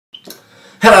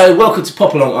Hello, welcome to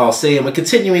Pop Along RC, and we're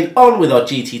continuing on with our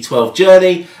GT12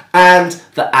 journey and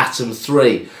the Atom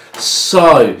 3.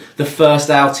 So, the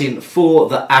first outing for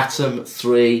the Atom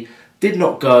 3 did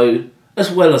not go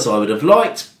as well as I would have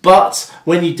liked, but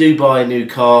when you do buy a new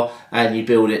car and you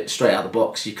build it straight out of the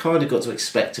box, you kind of got to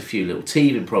expect a few little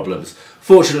teething problems.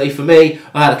 Fortunately for me,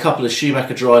 I had a couple of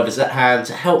Schumacher drivers at hand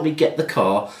to help me get the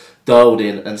car dialed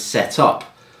in and set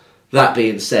up. That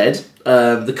being said,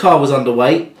 the car was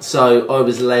underweight, so I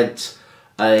was lent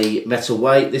a metal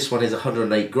weight. This one is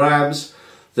 108 grams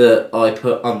that I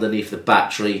put underneath the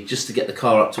battery just to get the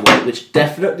car up to weight, which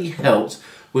definitely helped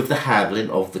with the handling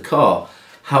of the car.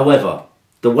 However,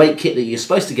 the weight kit that you're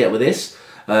supposed to get with this,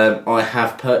 I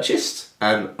have purchased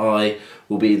and I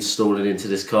will be installing into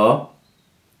this car.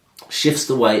 Shifts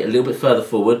the weight a little bit further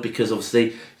forward because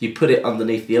obviously you put it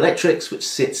underneath the electrics, which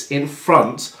sits in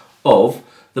front of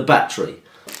the battery.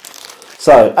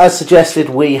 So, as suggested,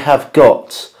 we have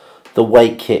got the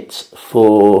weight kit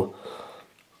for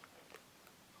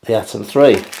the Atom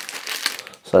 3.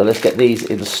 So let's get these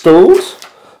installed.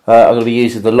 I'm going to be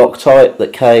using the Loctite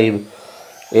that came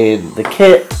in the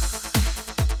kit.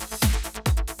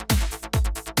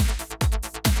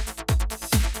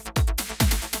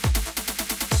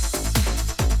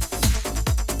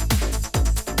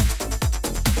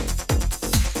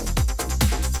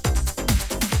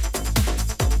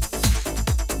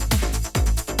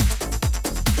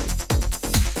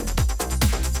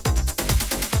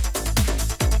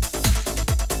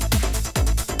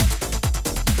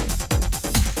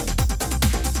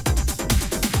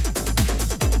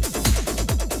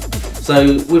 So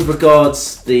with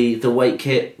regards the weight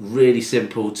kit, really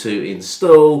simple to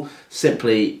install.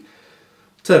 Simply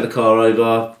turn the car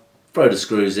over, throw the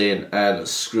screws in and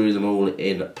screw them all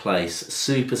in place.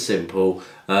 Super simple,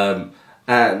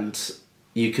 and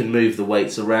you can move the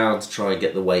weights around to try and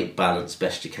get the weight balanced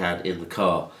best you can in the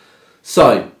car.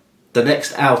 So the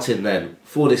next outing then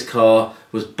for this car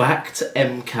was back to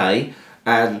MK,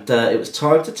 and it was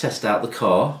time to test out the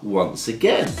car once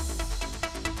again.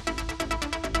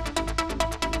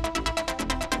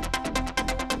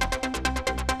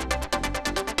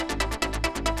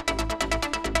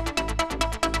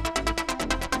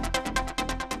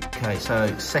 Okay,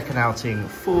 so second outing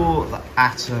for the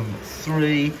Atom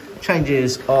 3.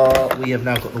 Changes are, we have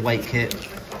now got the weight kit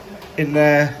in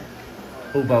there,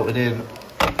 all bolted in.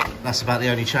 That's about the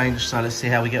only change, so let's see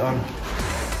how we get on.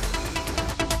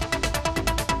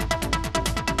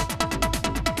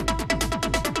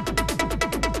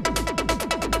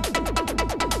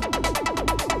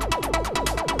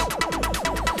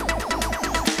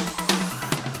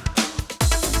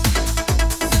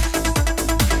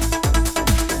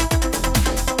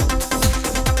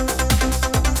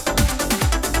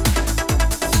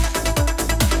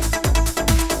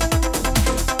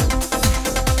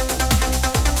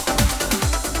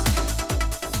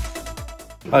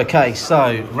 Okay,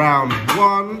 so round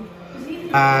one,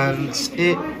 and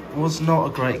it was not a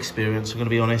great experience, I'm going to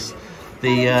be honest.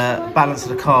 The balance of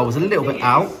the car was a little bit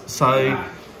out, so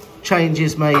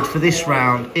changes made for this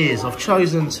round is I've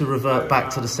chosen to revert back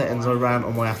to the settings I ran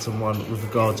on my Atom 1 with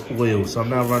regards to wheels. So I'm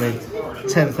now running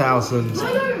 10,000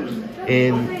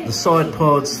 in the side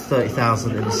pods,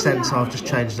 30,000 in the centre. I've just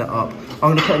changed that up.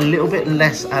 I'm going to put a little bit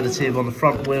less additive on the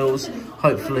front wheels.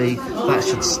 Hopefully that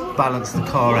should balance the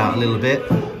car out a little bit.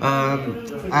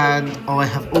 And I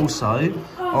have also,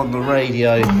 on the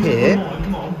radio here,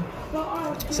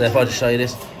 so if I just show you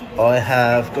this, I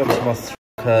have gone to my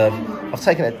curve. I've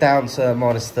taken it down to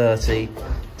minus 30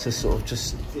 to sort of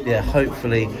just, yeah,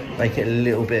 hopefully make it a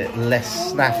little bit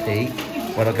less snappy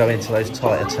when I go into those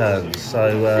tighter turns.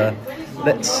 So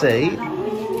let's see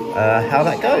how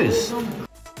that goes.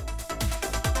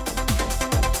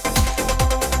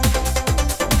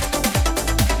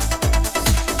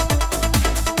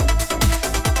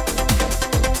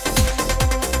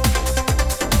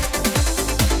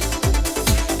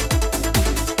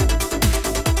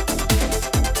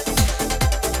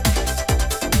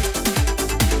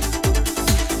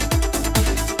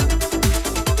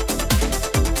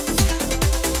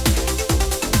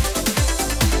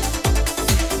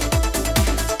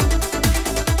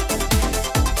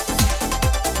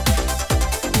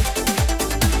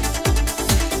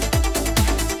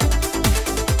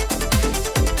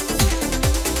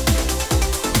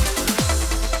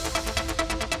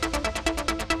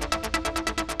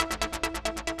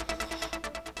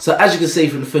 So as you can see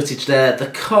from the footage there, the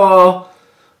car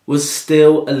was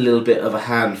still a little bit of a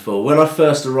handful. When I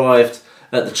first arrived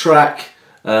at the track,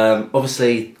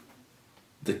 obviously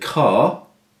the car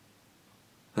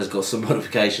has got some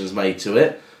modifications made to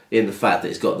it. in the fact that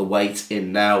it's got the weight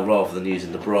in now rather than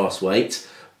using the brass weight.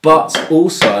 But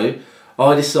also,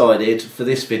 I decided for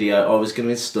this video I was going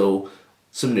to install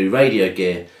some new radio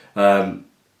gear.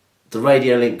 The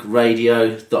Radio Link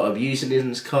radio that I'm using in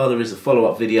this car, there is a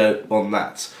follow-up video on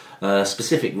that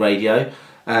specific radio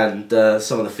and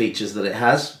some of the features that it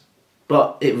has.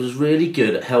 But it was really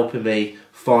good at helping me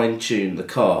fine-tune the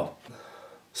car.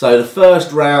 So the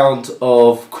first round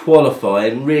of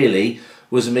qualifying really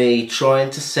was me trying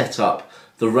to set up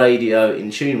the radio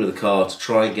in tune with the car to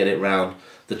try and get it round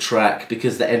the track,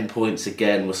 because the endpoints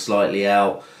again were slightly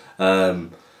out. The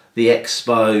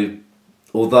expo,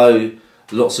 although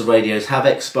lots of radios have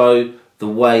expo, the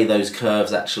way those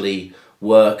curves actually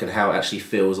work and how it actually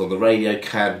feels on the radio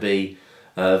can be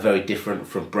very different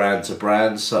from brand to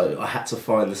brand, so I had to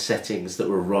find the settings that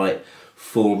were right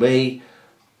for me.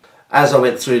 As I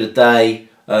went through the day,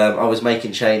 I was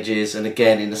making changes, and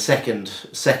again in the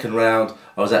second round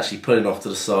I was actually pulling off to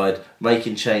the side,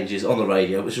 making changes on the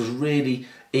radio, which was really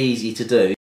easy to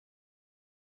do.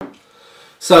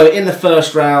 So in the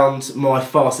first round my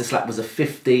fastest lap was a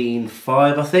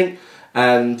 15.5 I think,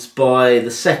 and by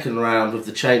the second round with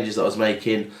the changes that I was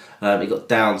making it got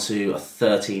down to a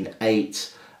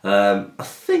 13.8. I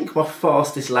think my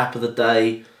fastest lap of the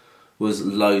day was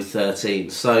low 13.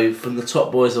 So from the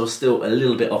top boys I was still a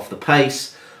little bit off the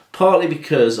pace, partly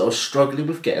because I was struggling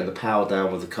with getting the power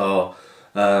down with the car,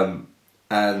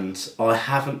 and I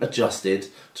haven't adjusted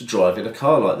to driving a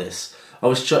car like this. I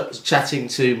was chatting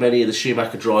to many of the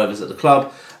Schumacher drivers at the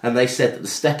club, and they said that the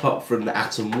step up from the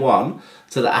Atom 1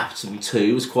 to the Atom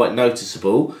 2 was quite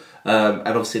noticeable, and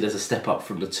obviously there's a step up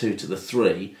from the 2 to the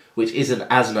 3 which isn't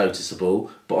as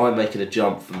noticeable, but I'm making a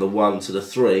jump from the 1 to the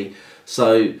 3,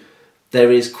 so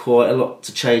there is quite a lot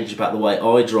to change about the way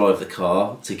I drive the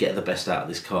car to get the best out of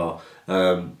this car,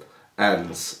 and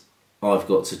I've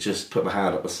got to just put my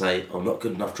hand up and say I'm not a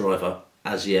good enough driver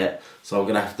as yet, so I'm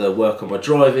going to have to work on my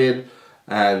driving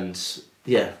and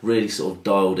yeah, really sort of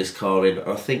dial this car in.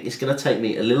 I think it's going to take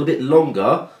me a little bit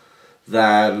longer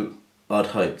than I'd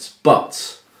hoped,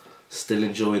 but still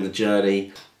enjoying the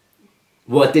journey.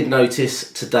 What I did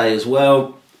notice today as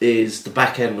well is the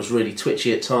back end was really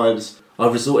twitchy at times. I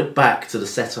resorted back to the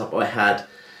setup I had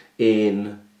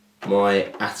in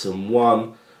my Atom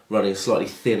 1, running slightly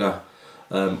thinner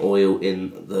oil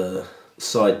in the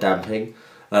side damping.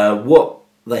 What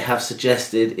they have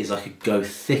suggested is I could go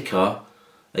thicker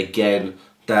again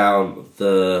down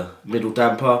the middle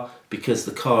damper, because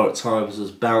the car at times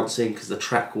was bouncing because the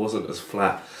track wasn't as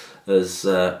flat as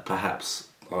perhaps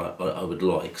I would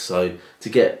like. So to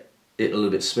get it a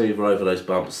little bit smoother over those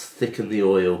bumps, thicken the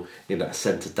oil in that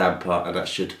centre damper, and that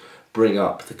should bring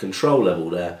up the control level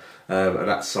there. And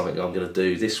that's something I'm going to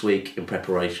do this week in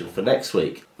preparation for next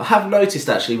week. I have noticed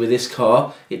actually with this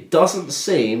car, it doesn't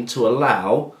seem to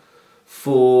allow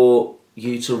for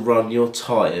you to run your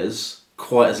tyres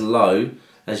quite as low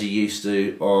as you used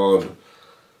to on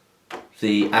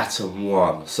the Atom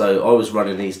 1. So I was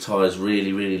running these tyres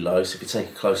really low, so if you take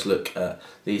a close look at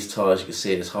these tyres you can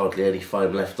see there's hardly any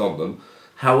foam left on them.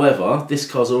 However, this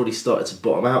car's already started to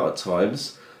bottom out at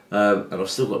times, and I've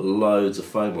still got loads of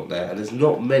foam on there, and there's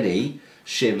not many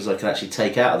shims I can actually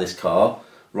take out of this car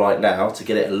right now to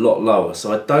get it a lot lower.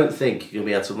 So I don't think you'll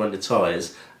be able to run the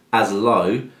tyres as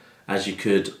low as you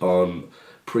could on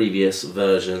previous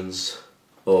versions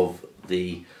of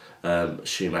the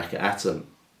Schumacher Atom.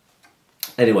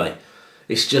 Anyway,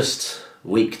 it's just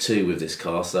week 2 with this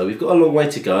car, so we've got a long way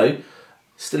to go.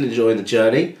 Still enjoying the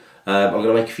journey. I'm going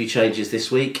to make a few changes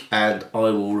this week, and I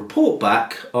will report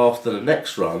back after the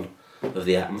next run of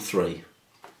the Atom 3.